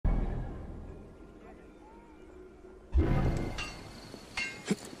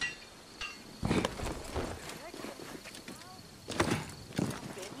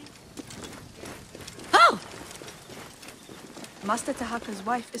Master Tahaka's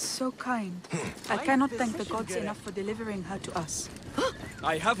wife is so kind. I cannot thank the gods enough for delivering her to us.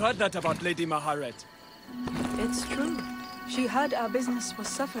 I have heard that about Lady Maharet. It's true. She heard our business was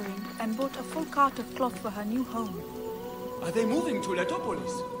suffering and bought a full cart of cloth for her new home. Are they moving to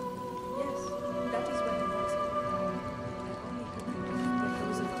Letopolis? Yes, that is where the boys are. I only could think of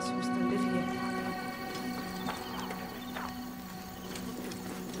those of us who still live here.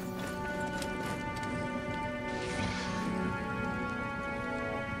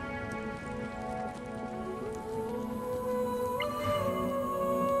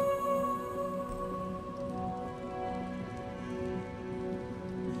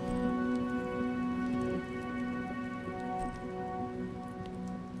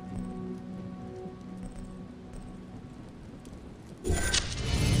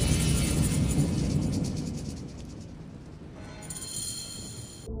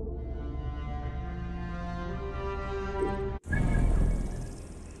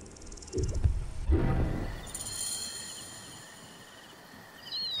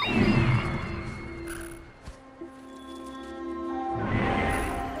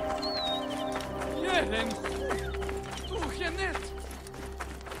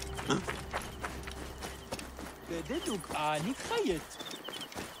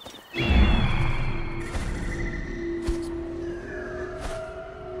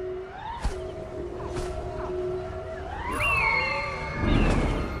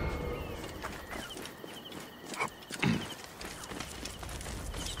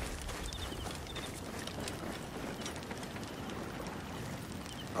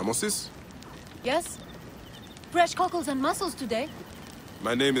 Amosis? Yes? Fresh cockles and mussels today.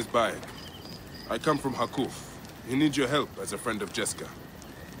 My name is Bayek. I come from Hakuf. He needs your help as a friend of Jeska.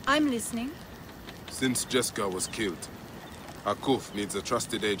 I'm listening. Since Jeska was killed, Hakuf needs a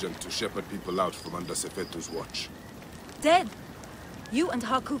trusted agent to shepherd people out from under Sefetu's watch. Dead? You and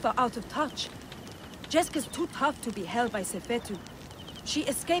Hakuf are out of touch. Jeska's too tough to be held by Sefetu. She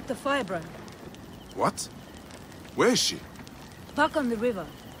escaped the firebrand. What? Where is she? Back on the river.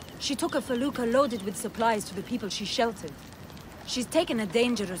 She took a felucca loaded with supplies to the people she sheltered. She's taken a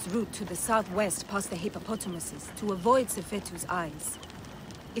dangerous route to the southwest past the hippopotamuses to avoid Sefetu's eyes.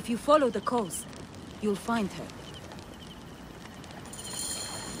 If you follow the coast, you'll find her.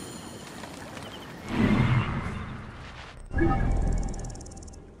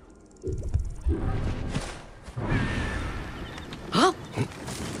 Huh?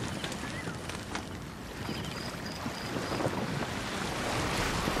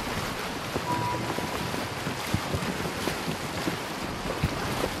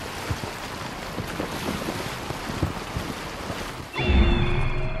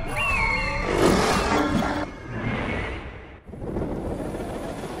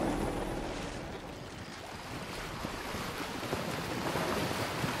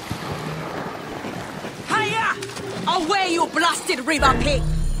 Away, you blasted river pig!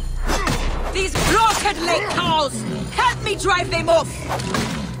 These bloated lake cows! Help me drive them off!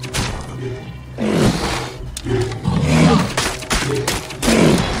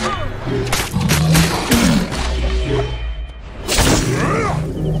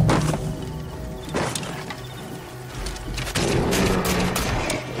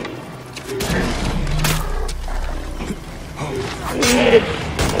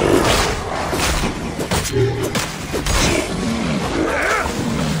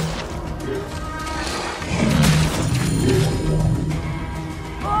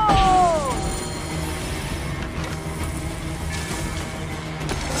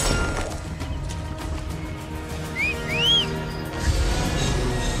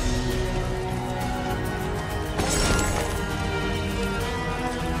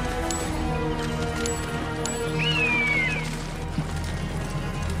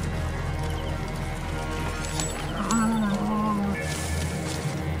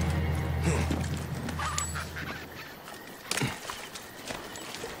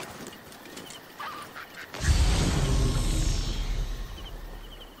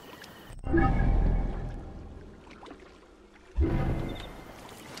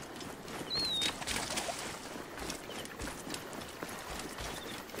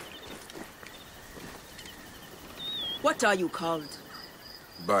 What are you called?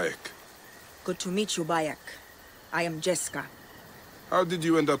 Bayek. Good to meet you, Bayek. I am Jeska. How did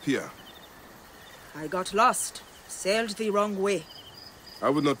you end up here? I got lost. Sailed the wrong way. I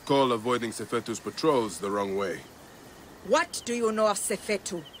would not call avoiding Sefetu's patrols the wrong way. What do you know of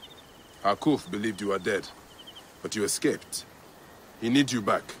Sefetu? Hakuf believed you were dead, but you escaped. He needs you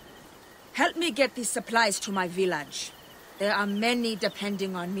back. Help me get these supplies to my village. There are many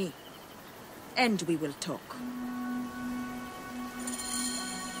depending on me. And we will talk.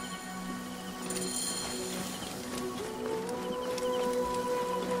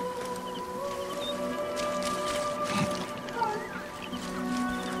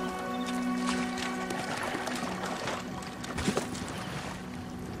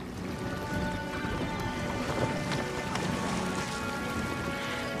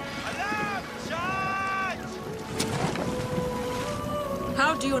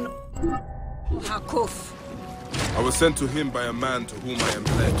 do you know Hakuf? I was sent to him by a man to whom I am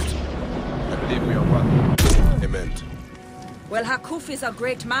pledged. I believe we are one. Amen. Well, Hakuf is a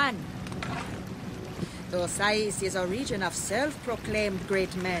great man. Though Sais is a region of self-proclaimed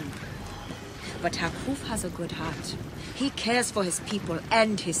great men. But Hakuf has a good heart. He cares for his people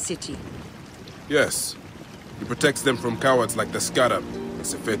and his city. Yes. He protects them from cowards like the Scarab and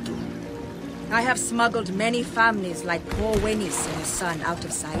Sefetu. I have smuggled many families like poor Wenis and his son out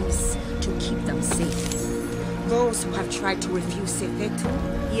of Sais to keep them safe. Those who have tried to refuse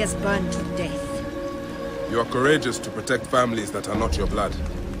Sefetu, he has burned to death. You are courageous to protect families that are not your blood.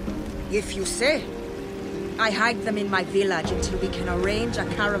 If you say. I hide them in my village until we can arrange a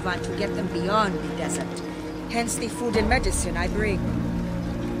caravan to get them beyond the desert. Hence the food and medicine I bring.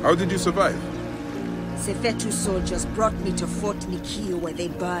 How did you survive? Sefetu soldiers brought me to Fort Nikiu where they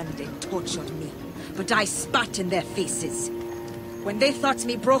burned and tortured me. But I spat in their faces. When they thought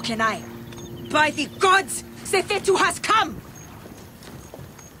me broken, by the gods, Sefetu has come!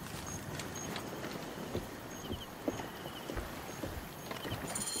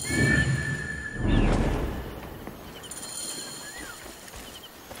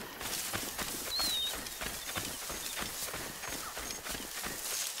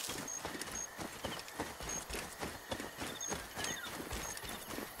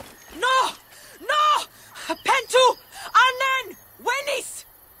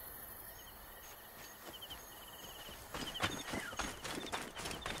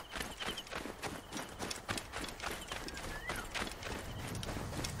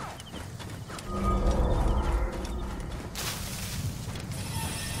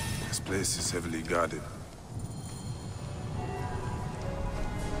 This place is heavily guarded.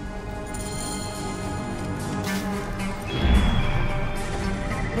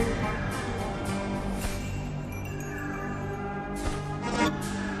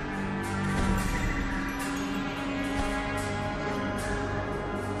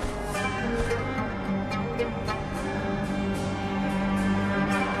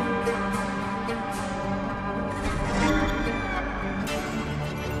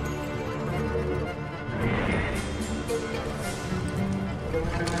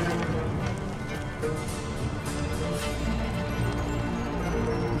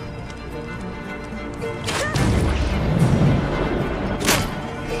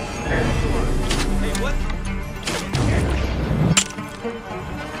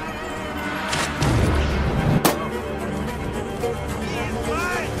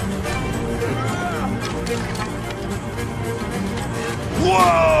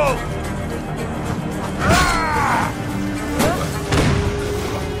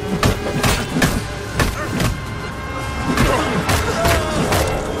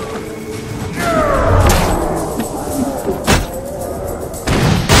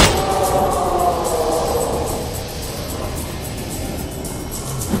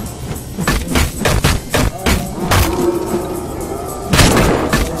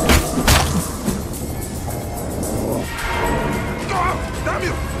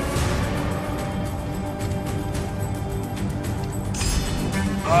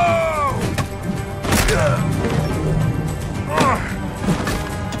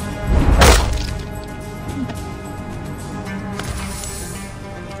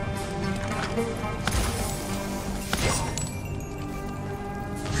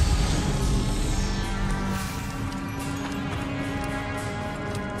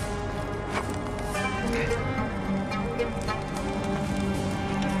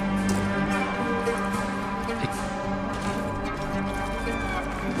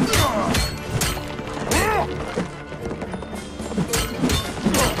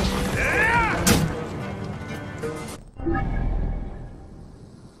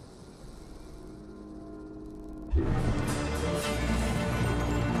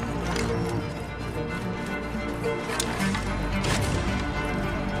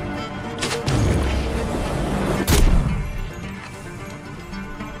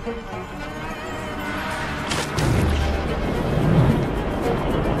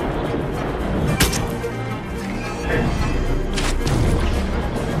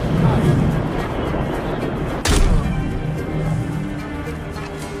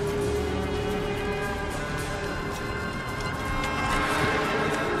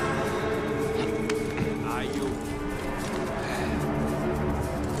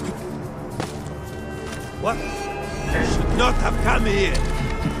 What? You should not have come here!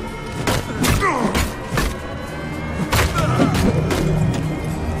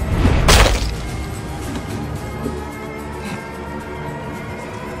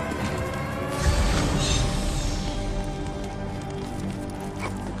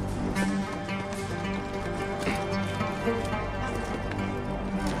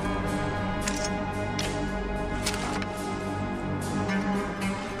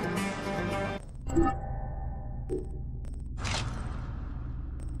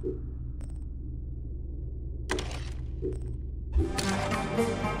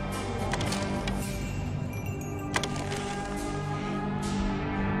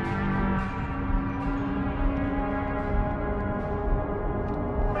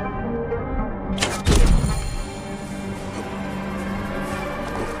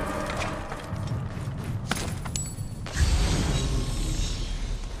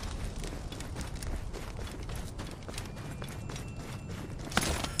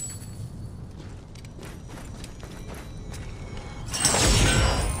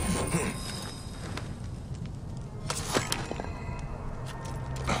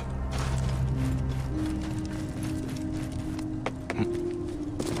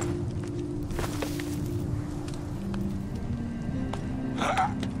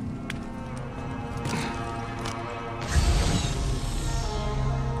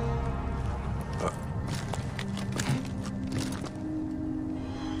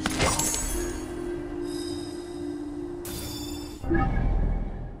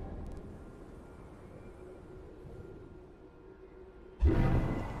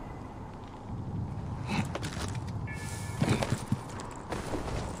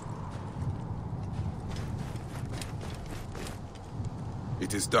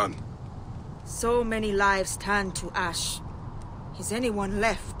 It is done. So many lives turned to ash. Is anyone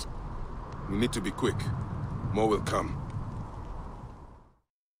left? We need to be quick. More will come.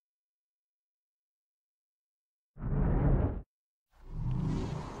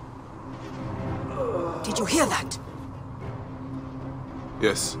 Did you hear that?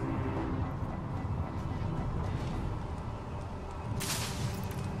 Yes.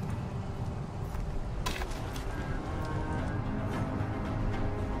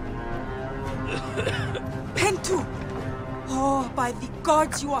 Pentu! Oh, by the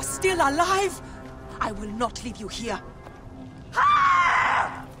gods, you are still alive! I will not leave you here.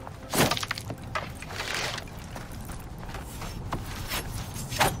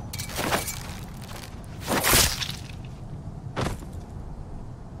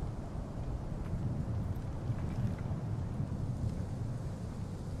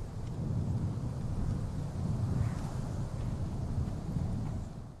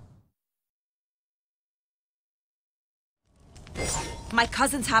 My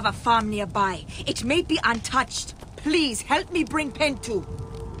cousins have a farm nearby. It may be untouched. Please, help me bring Pentu.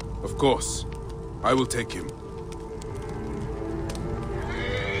 Of course. I will take him.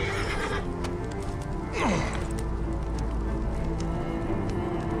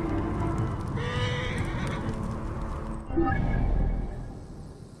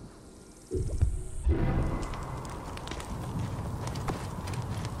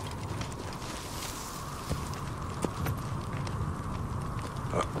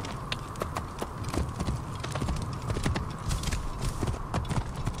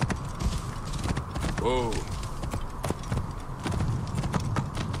 Oh.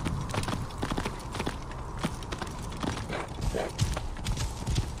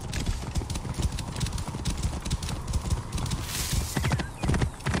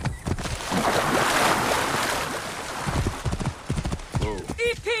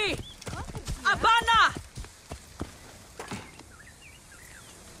 Ipi! Abana!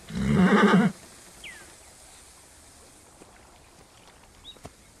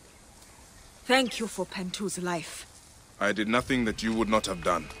 Thank you for Pentu's life. I did nothing that you would not have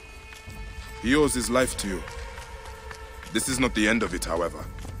done. He owes his life to you. This is not the end of it, however.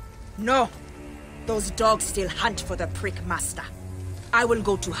 No. Those dogs still hunt for the prick master. I will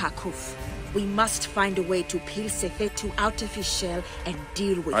go to Hakuf. We must find a way to peel Sefetu out of his shell and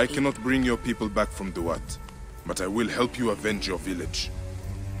deal with I him. cannot bring your people back from Duat, but I will help you avenge your village.